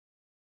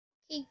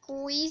Hey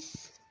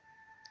guys,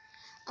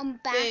 I'm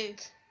back. Boo.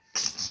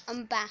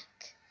 I'm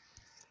back.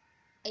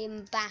 I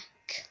am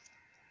back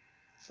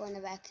for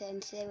another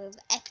episode today with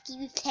Epic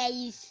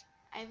Replays.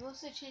 I've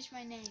also changed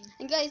my name.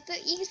 And guys, look,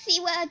 you can see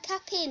where I'm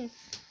tapping.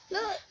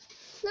 Look,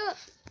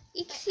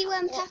 you can see where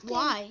I'm tapping.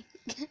 Why?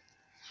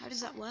 How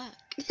does that work?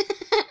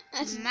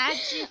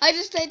 Magic. I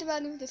just played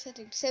around with the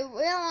settings. So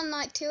we're on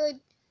night 2.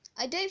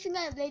 I don't think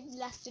I uploaded the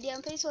last video.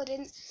 I'm pretty sure I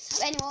didn't.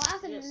 But anyway, what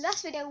happened in the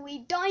last video, we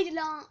died a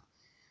lot.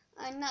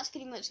 And that's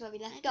pretty much where we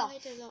left off. I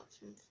died a lot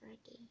from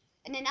Freddy.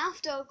 And then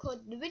after I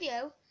recorded the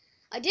video,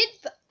 I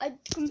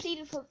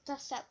completed the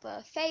first step, but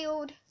I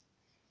failed.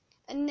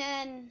 And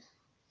then,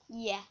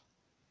 yeah,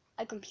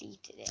 I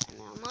completed it. And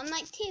now I'm on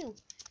night 2.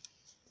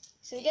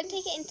 So we're going to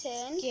take it in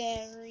turns.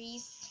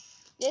 Scaries.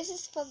 This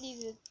is probably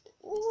the...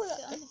 Ooh,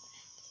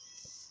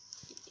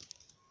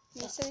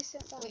 yeah, so we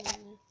sit down.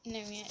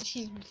 No, we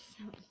actually need to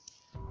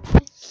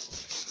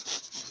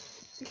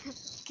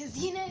because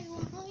you know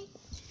why?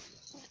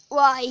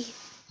 Why?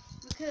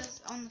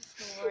 Because on the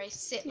floor I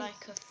sit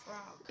like a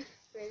frog.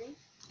 Really?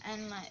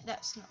 And like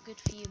that's not good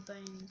for your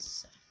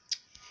bones.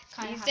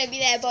 So Please don't be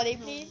there, body,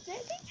 please. Don't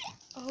be there.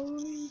 Oh,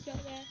 he's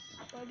not there.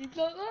 Body's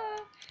not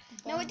there.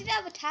 No, I did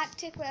have a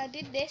tactic where I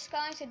did this,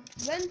 guys. I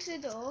run to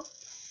the door,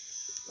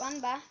 ran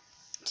back.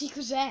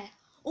 Chica's there.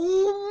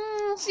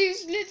 Oh, she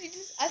was literally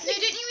just. No,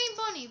 don't you mean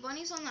Bonnie?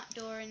 Bonnie's on that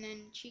door and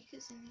then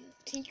Chica's in the other.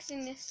 Chica's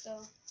in this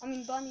door. I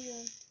mean, Bonnie's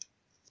in.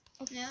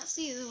 No, that's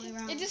the other way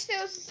around. It just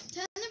feels.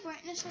 Turn the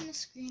brightness on the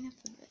screen up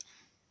a bit.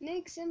 No,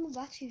 because then my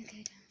batteries go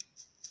down.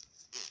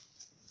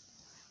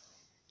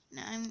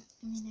 No, I mean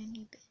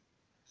only a bit.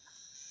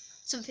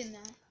 Something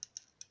there.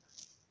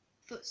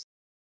 Footsteps.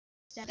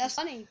 That's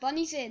Bonnie.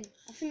 Bonnie's in.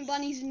 I think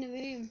Bonnie's in the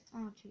room.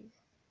 Oh jeez.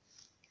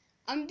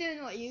 I'm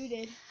doing what you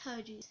did.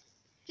 Oh jeez.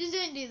 Just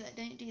don't do that.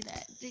 Don't do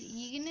that.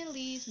 You're gonna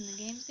lose and the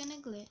game's gonna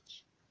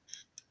glitch.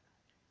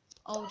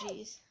 Oh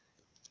jeez.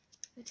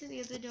 Go to the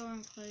other door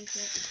and close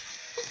it.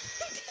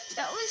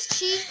 That was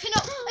Chica.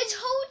 No, I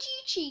told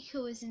you Chica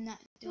was in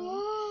that door.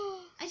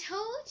 Whoa. I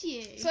told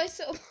you. So I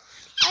sort of.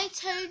 I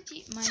told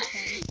you. My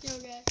turn. You're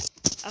okay.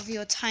 Of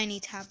your tiny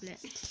tablet.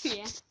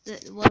 Yeah.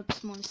 The world's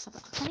smallest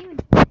tablet. I can't even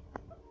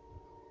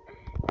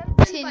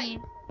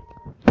continue.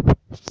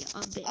 Yeah, a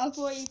bit. I'll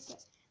wait.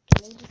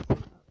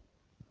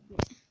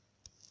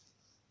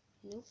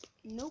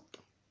 Nope.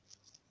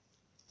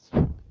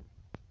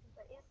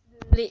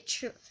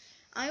 Literally.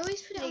 I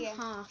always put it There on you go.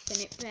 half and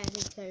it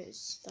barely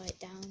goes like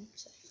down.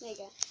 So. There you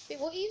go. Wait,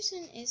 what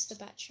using is the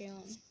battery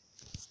on?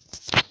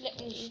 Let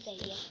me say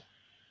yeah.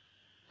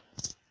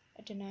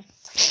 I don't know.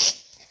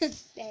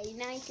 There,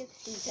 now you can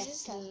see better.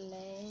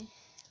 Delay.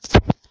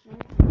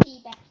 See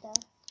better.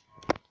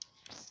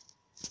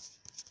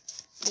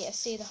 Yeah,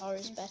 see the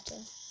horrors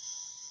better.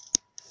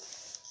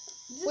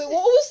 Wait, Wait,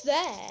 what was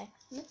there?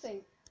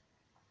 Nothing.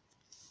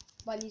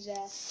 Bunny's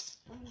there.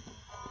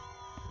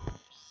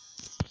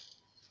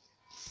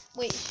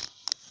 Wait.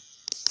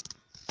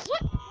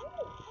 What?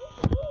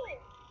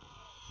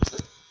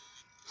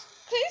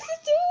 Close the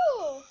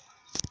door!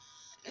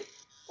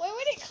 Why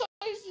would it close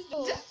the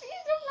door? Just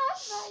use them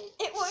last night.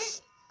 It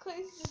won't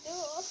close the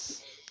door.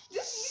 Just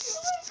use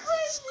them to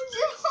close the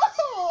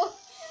door.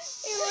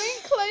 It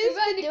won't close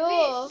the only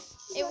door.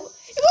 It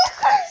won't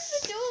close the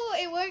door.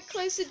 It won't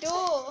close the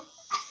door.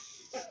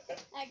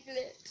 That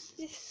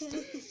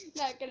glitch.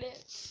 That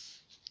glitch.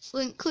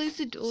 Won't close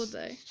the door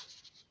though.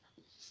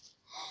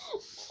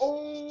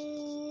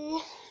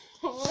 Oh.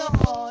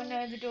 Oh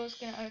no, the door's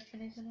gonna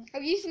open, isn't it?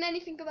 Have you seen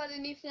anything about the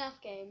new FNAF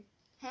game?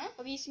 Huh?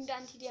 Have you seen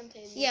Dante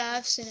Jumpy? Yeah,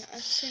 I've seen it.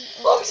 I've seen it.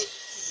 Oh.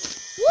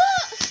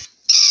 What?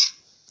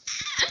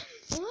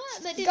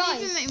 What? That didn't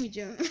Guys, even make me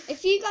jump.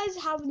 If you guys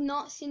have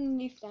not seen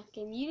the new FNAF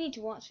game, you need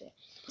to watch it.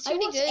 It's I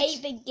really watch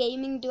good. 8-Bit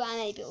Gaming do an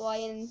 8-Bit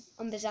Y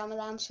on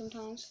Bazamalam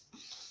sometimes.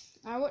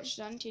 I watched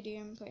Dante do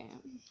and play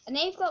it. And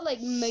they've got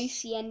like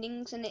mostly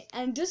endings and it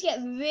does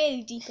get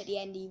really deep at the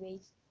end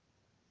even.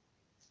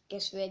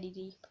 Gets really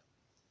deep.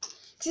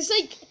 Cause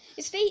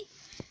it's like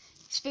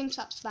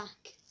Springtrap's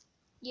back.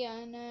 Yeah,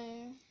 I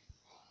know.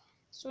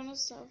 It's one of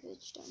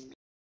Savage done.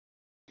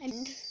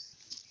 And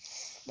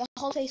the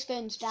whole place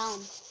burns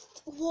down.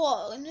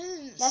 What?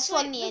 No, That's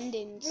one of the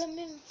endings.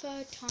 Blooming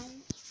third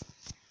time.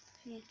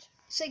 Yeah.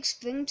 It's like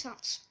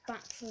Springtrap's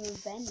back for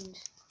revenge.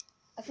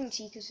 I think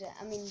Chica's there.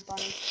 I mean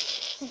Bonnie.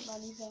 I think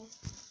Bonnie's there.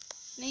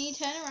 Nee,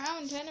 turn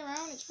around.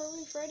 It's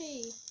probably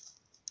Freddy.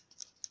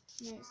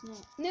 No, it's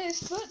not. No,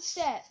 it's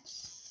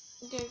footsteps.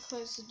 Go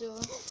close the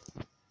door.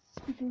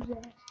 Chica's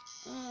there.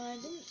 Oh, I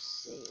didn't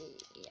see.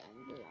 I'm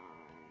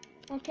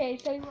blind. Okay,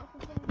 so what's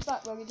the thing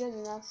back where we did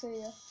and I'll see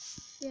you.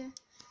 Yeah.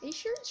 Are you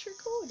sure it's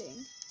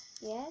recording?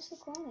 Yeah, it's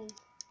recording.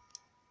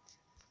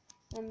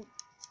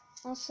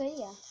 I'll see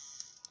ya.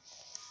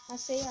 I'll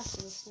see you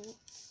after this night.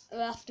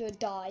 Or after I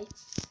die.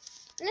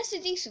 Unless I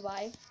do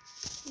survive.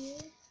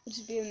 Yeah. Which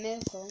would be a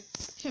miracle.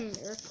 A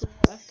miracle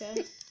worker.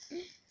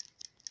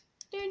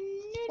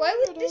 Why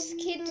would this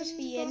kid just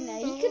be in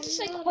there? He could just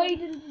like hide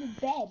under the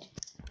bed.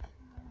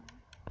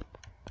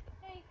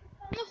 Hey,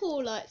 on the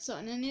hall lights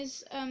on and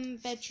his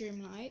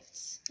bedroom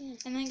lights,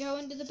 and then go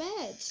under the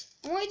bed.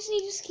 And why doesn't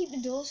he just keep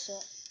the door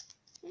shut?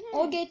 No.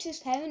 Or go to his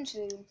parents'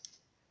 room?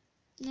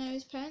 No,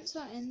 his parents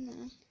aren't in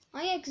there.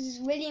 Oh yeah, because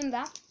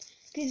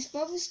his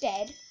mother's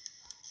dead,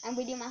 and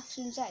William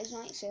Afton's at his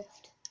night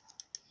shift.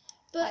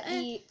 But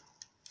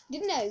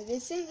Didn't know,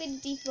 there's something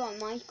deep about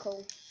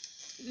Michael.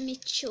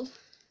 Mitchell.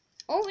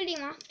 Or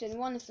William Afton,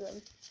 one of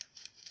them.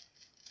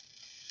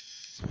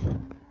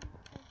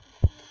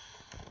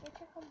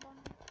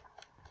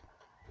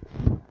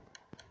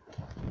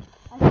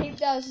 I think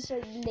that was just a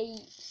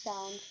late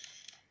sound.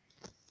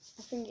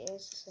 I think it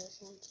is just a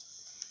sound.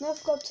 No,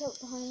 I've got up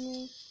behind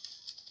me.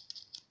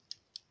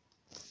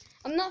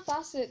 I'm not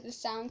faster at the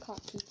sound,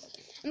 can't keep it.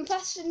 I'm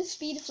faster than the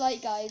speed of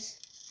light, guys.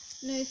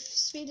 No,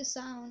 speed of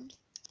sound.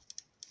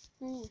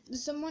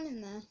 There's someone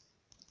in there.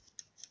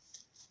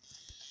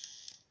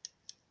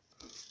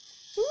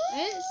 I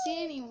didn't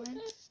see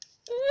anyone.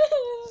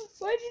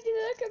 Why did you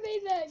look at me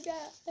like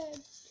that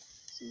then?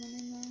 Someone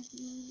in there.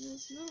 No,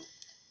 there's not.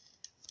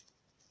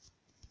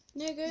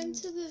 No, go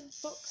into the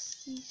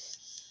boxy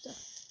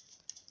stuff.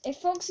 If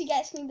Foxy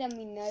gets me, then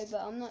we know,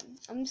 but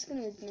I'm just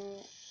going to ignore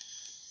it.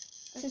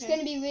 So it's going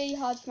to be really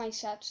hard for my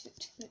strategy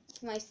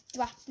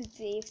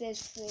if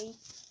there's 3.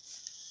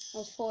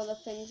 There's 4 other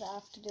things I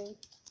have to do.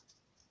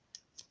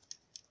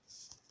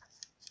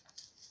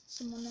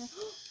 Someone there.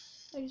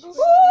 I just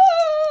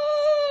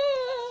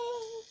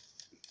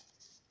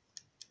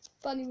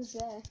Bunny was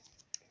there.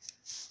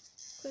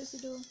 close the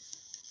door.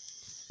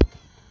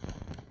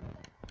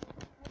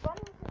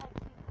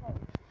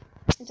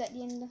 Is at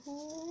the end of the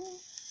hall?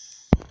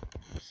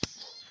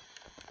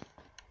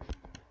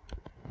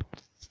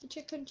 You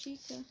check on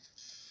Chica.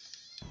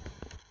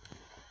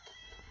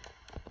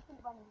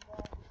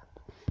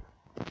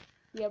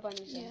 Yeah,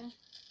 Bunny's there. Yeah.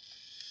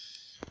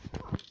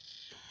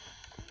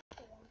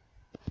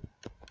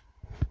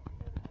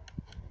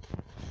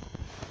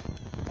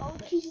 Oh,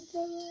 she's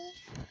there.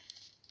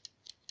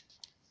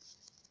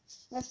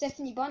 That's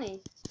definitely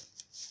Bunny.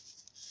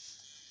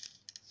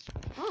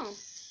 Oh.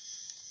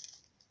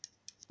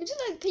 Is it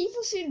like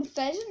people shooting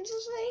pheasants or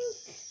something?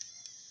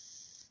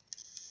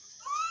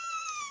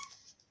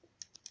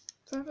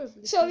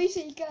 Probably. Sorry,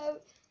 Chico.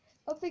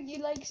 I think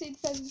you like shooting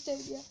pheasants,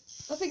 don't you?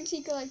 I think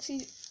Chico likes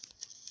shooting.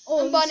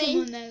 Oh, And there's Bunny.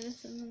 someone there. There's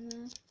someone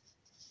there.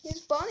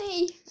 It's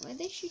Bunny. Why are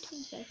they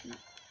shooting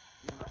pheasants?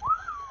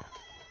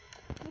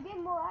 You get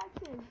more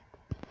active.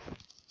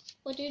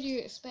 What did you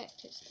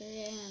expect? It's 3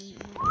 AM.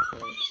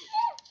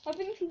 I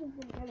think people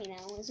can hear me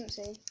now, isn't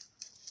she?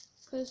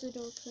 Close the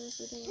door, close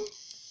the door.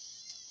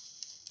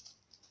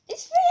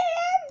 It's 3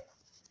 AM!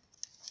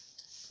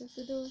 Close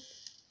the door.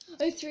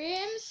 Oh, 3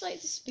 AM is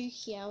like the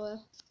spooky hour.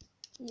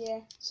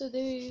 Yeah. So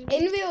they...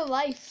 In real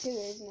life too,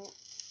 isn't it?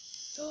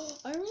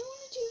 I really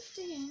want to do a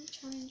 3 AM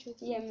challenge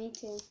with you. Yeah, me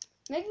too.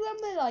 Maybe when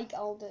we're like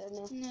older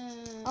enough.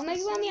 No. Or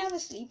maybe when we have a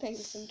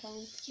sleepover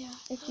sometime. Yeah.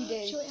 If we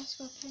do. Shall we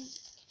ask our parents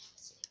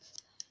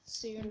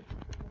if we can have a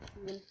sleepover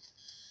soon?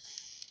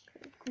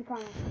 We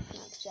can't have it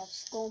because you have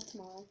school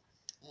tomorrow.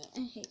 I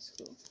hate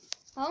school.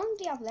 How long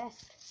do you have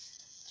left?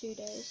 2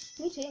 days.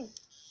 Me too.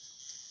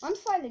 On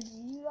Friday, do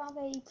you have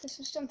a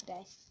Christmas jumper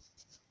day?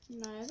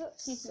 No,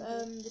 that's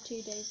the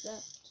 2 days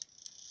left.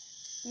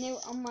 No,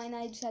 on mine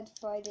I just had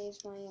Friday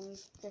as my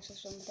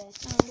Christmas jumper day.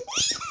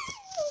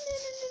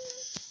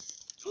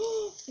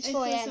 It's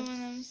 4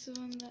 AM.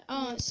 Someone there.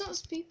 Oh, it's not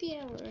spooky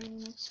hour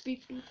anymore.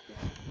 Spooky.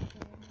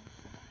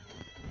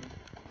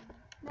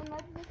 No,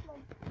 imagine if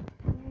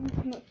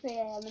like at 3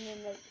 AM and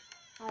then like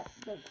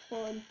at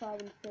 4 and 5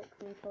 and 6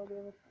 and before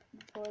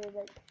they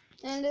like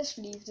and let's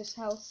leave this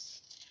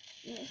house.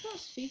 Yeah, it's not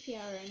spooky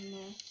hour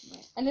anymore.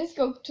 Right. And let's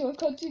go to a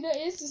country that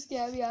is the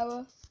scary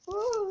hour.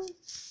 Woo!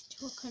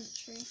 To a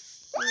country.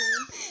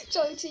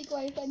 Sorry, Chico,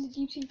 I offended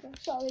you, Chico.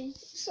 Sorry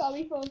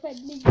for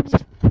offending you.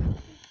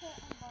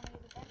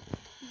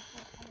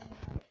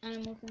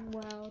 Animals in the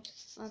world,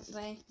 aren't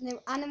they? No,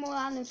 Animal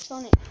and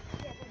Sonic.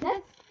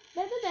 They're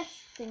the best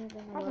things in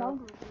the That's world.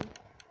 longer.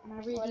 And I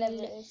really Whatever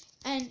it is.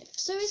 And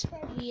so is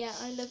Freddy. Yeah,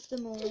 I love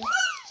them all. Buddy.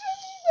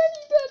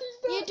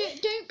 Yeah,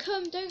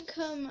 don't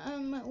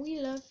come. We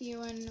love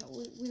you, and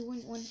we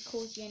wouldn't want to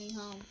cause you any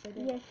harm. So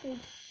don't. Yes, so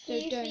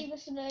please leave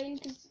us alone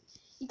because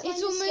you can't It's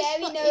be almost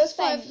scary. No it's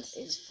offense.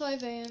 It's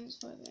 5 AM. It's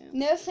 5 AM.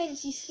 No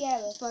offense, you scare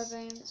us. It's 5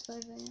 AM. It's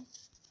 5 AM.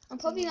 I'm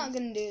probably not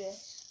gonna do this.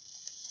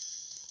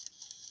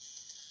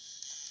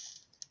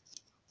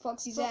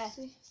 Foxy's there.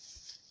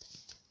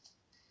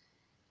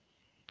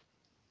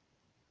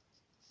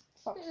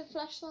 Fox. Look at the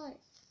flashlight.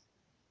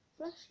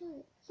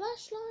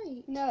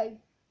 Flashlight. No,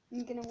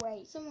 I'm gonna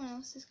wait. Someone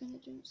else is gonna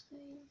jump scare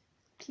you.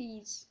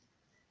 Please.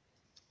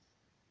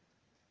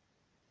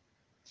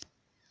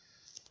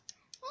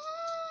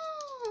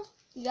 Ah!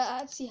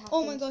 That actually happened.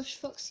 Oh my gosh,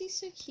 Foxy's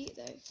so cute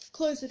though.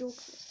 Close the door.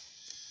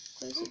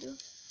 Close the door.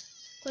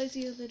 Close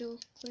the other door.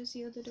 Close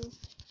the other door.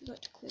 You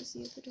got to close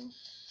the other door.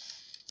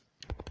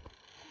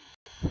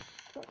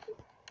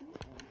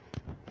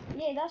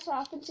 Yeah, that's what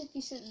happens if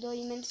you shut the door.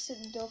 You meant to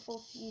shut the door for a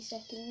few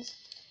seconds.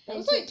 That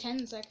was like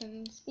 10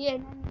 seconds. Yeah,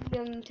 and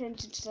then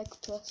turned into like a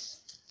plus.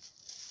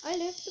 I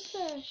love the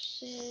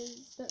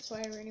plushes. That's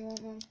why I really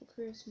want one for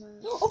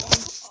Christmas.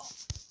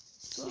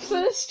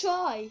 First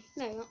try.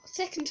 No, not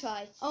second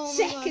try. Oh my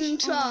Second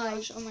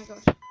gosh. try. Oh my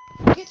gosh.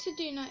 We get to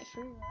do night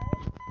 3,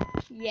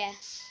 right? Yeah.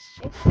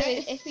 If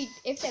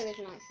there is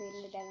night 3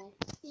 in the demo.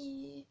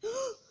 Yeah.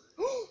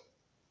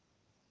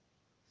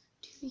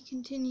 To be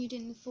continued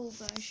in the full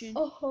version.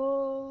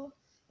 Oh.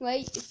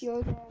 Wait, it's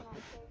your turn.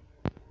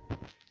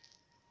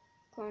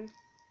 Come on.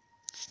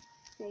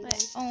 There you go.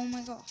 Wait, oh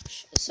my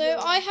gosh. So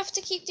Yeah. I have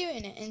to keep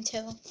doing it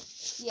until...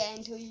 Yeah,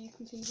 until you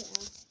complete it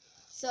now.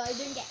 So I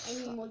don't get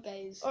any more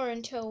goes. Or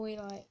until we,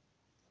 like,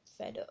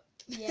 fed up.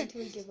 Yeah,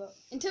 until we give up.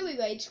 Until we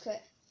rage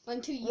quit. Or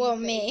until you Well,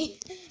 rage me.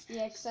 quit.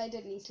 Yeah, because I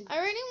don't need to. I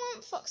really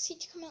want Foxy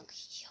to come out.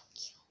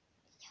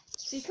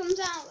 So he comes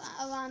out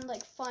at around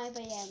like 5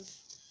 AM.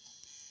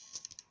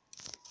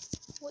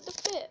 What the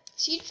flip?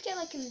 So you just get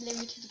like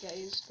unlimited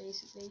goes,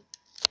 basically.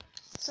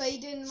 So are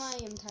you doing my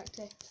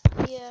tactic?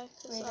 Yeah,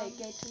 Where like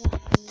go to one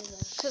and the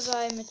other. because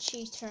I'm a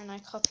cheater and I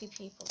copy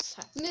people's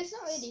tactics. No, it's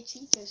not really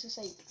cheater, it's just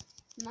like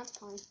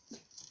magpie.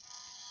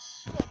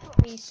 That's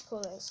what we used to call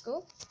it at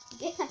school.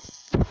 Yeah.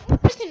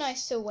 Like a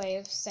nicer way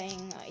of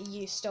saying that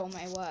you stole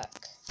my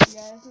work.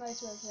 Yeah, it's a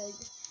nice way of saying,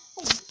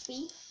 hey, you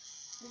thief.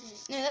 Isn't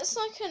it? No, that's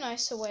like a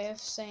nicer way of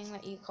saying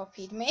that you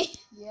copied me.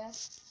 Yeah.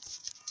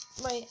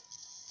 Like,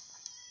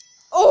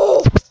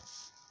 oh!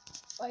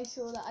 I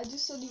saw that. I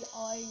just saw the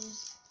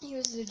eyes. He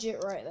was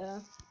legit right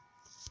there.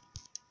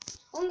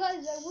 Oh,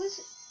 guys, there was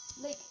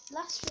like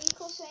last week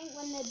or something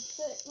when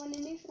the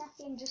new FNAF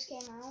game just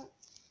came out.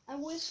 I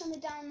was trying to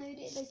download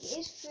it. Like it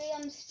is free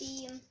on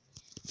Steam,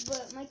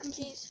 but my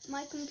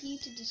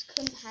computer just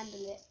couldn't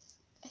handle it.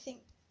 I think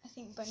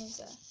Bunny's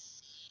there.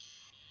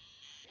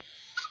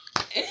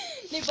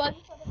 No,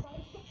 Bunny.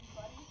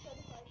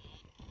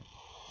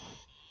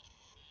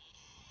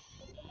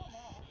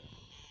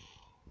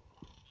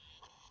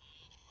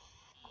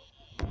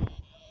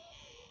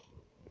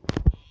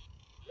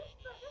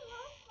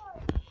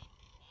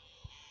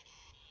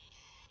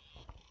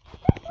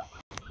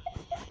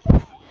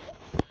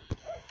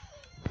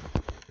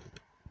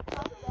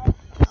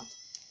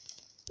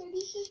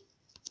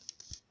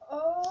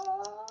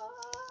 Oh.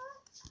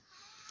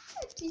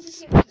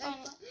 Jesus,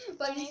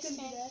 Bunny's gonna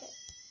be there.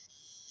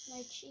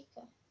 My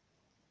chica. I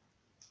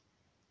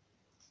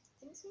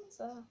think someone's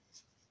there.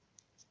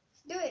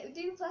 Do it.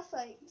 Do the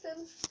flashlight.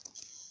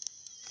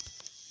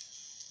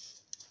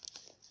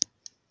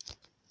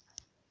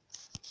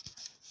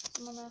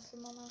 Someone there.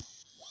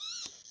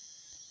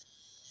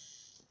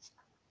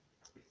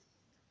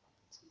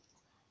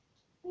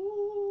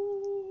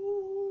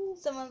 Ooh.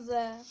 Someone's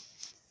there.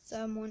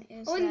 Someone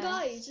is Oh, there. and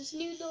guys, there's a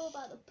new law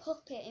about the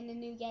puppet in the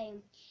new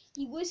game.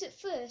 He was at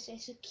first a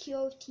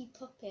security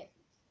puppet.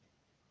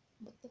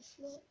 What the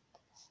flip?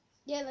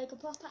 Yeah, like a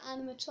proper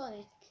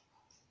animatronic.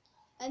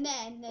 And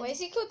then Why is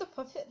he called the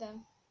puppet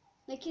then?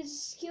 like he's a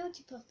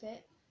security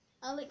puppet.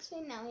 I'll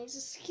explain now. He's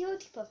a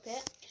security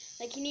puppet.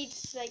 Like he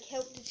needs to like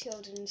help the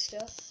children and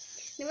stuff.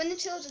 Now when the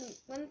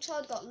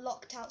child got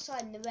locked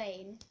outside in the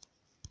rain,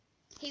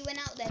 he went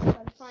out there to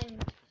try to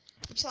find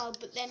the child,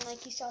 but then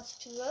like he started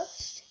to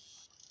rust.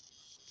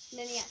 And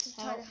then he had to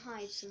try to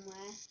hide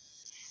somewhere.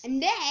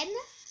 And then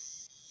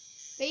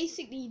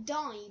basically he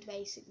died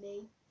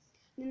basically.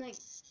 And then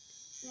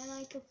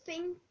like a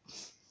thing.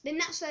 Then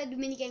that's where the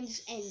minigame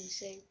just ends.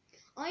 So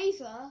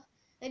either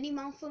then he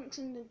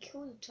malfunctioned and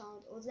killed the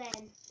child, or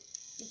then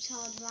the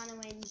child ran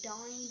away and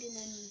died and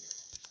then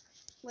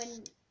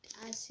went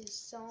as his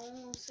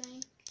soul or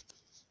something.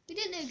 We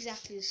don't know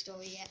exactly the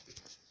story yet.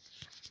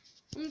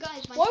 And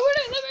guys, why would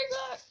it let me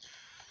go?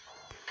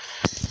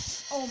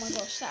 Oh my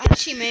gosh, that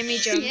actually made me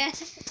jump. Yeah.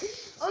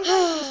 Oh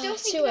guys, I'm still 2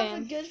 thinking of a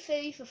AM. good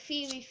theory for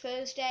Theory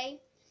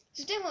Thursday.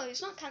 So don't worry,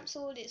 it's not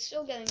cancelled, it's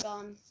still going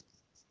on.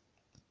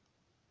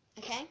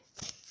 Okay?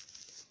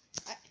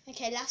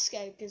 Okay, let's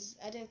go, because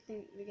I don't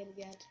think we're going to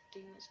be able to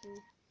do much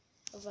more.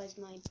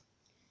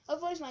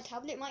 Otherwise my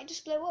tablet might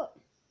just blow up.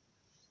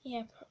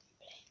 Yeah,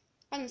 probably.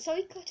 And so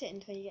we cut it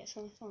until you get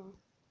so far.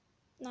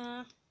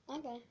 Nah.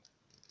 Okay.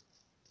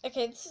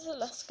 Okay, this is the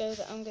last go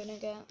that I'm gonna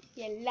get.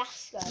 Yeah,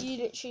 let's go. You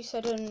literally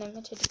said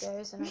unlimited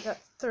goes, and I got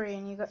 3,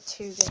 and you got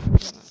 2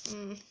 goes.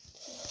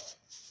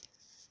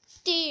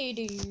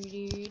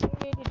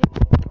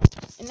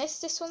 Unless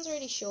this one's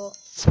really short.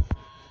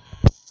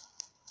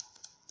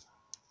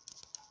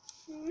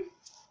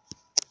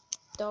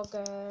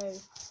 Doggo.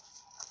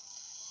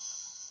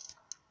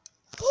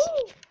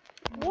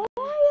 Why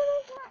are they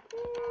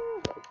attacking?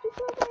 It's just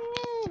not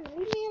in.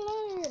 Leave me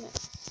alone.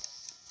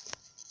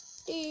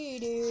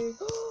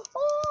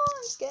 Oh,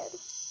 I'm scared.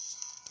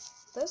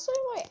 They're so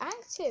like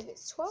active.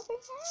 It's 12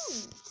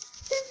 AM.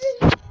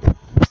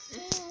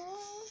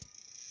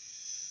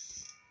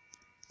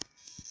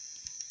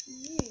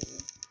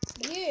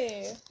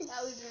 You.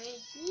 That was me.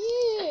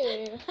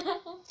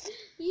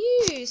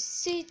 You,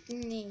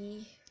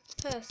 Sydney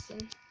person.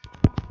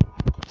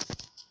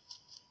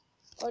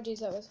 Oh, geez,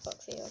 that was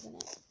Foxy, wasn't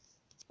it?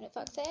 Wasn't it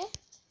Foxy?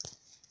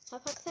 Hi,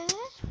 Foxy.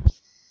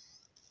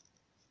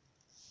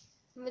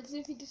 Imagine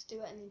if you just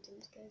do it and then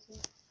James goes in.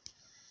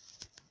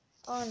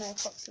 Oh no,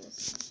 Foxy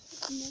was.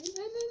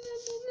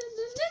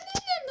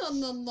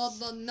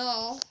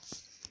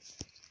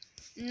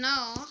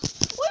 No.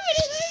 Wait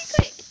a minute, very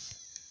quick.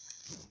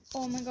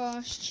 Oh my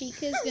gosh,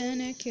 Chica's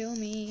gonna kill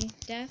me.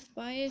 Death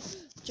by a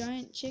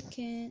giant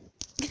chicken.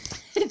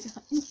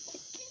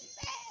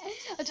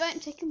 A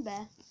giant chicken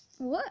bear.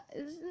 What?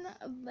 It's not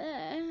a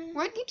bear.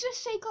 Why don't you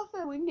just shake off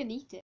her wing and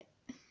eat it?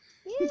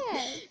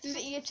 Yeah. Just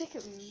eat a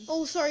chicken.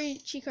 Oh, sorry,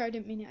 Chica, I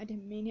didn't mean it. I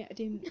didn't mean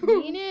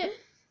it.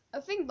 I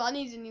think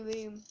Bunny's in your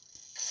room.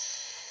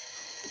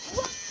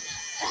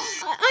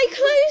 I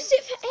closed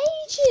it for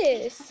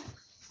ages.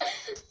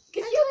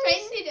 Because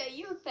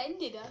you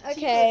offended her.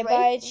 Okay,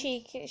 bye,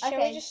 Chica. Shall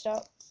Okay. we just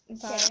stop?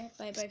 Bye.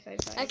 Okay.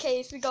 Bye.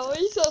 Okay, so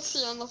guys, I'll see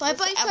you on the Bye,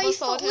 first bye,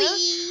 episode.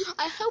 bye.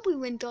 I hope we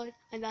win,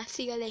 and I'll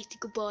see you later.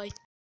 Goodbye.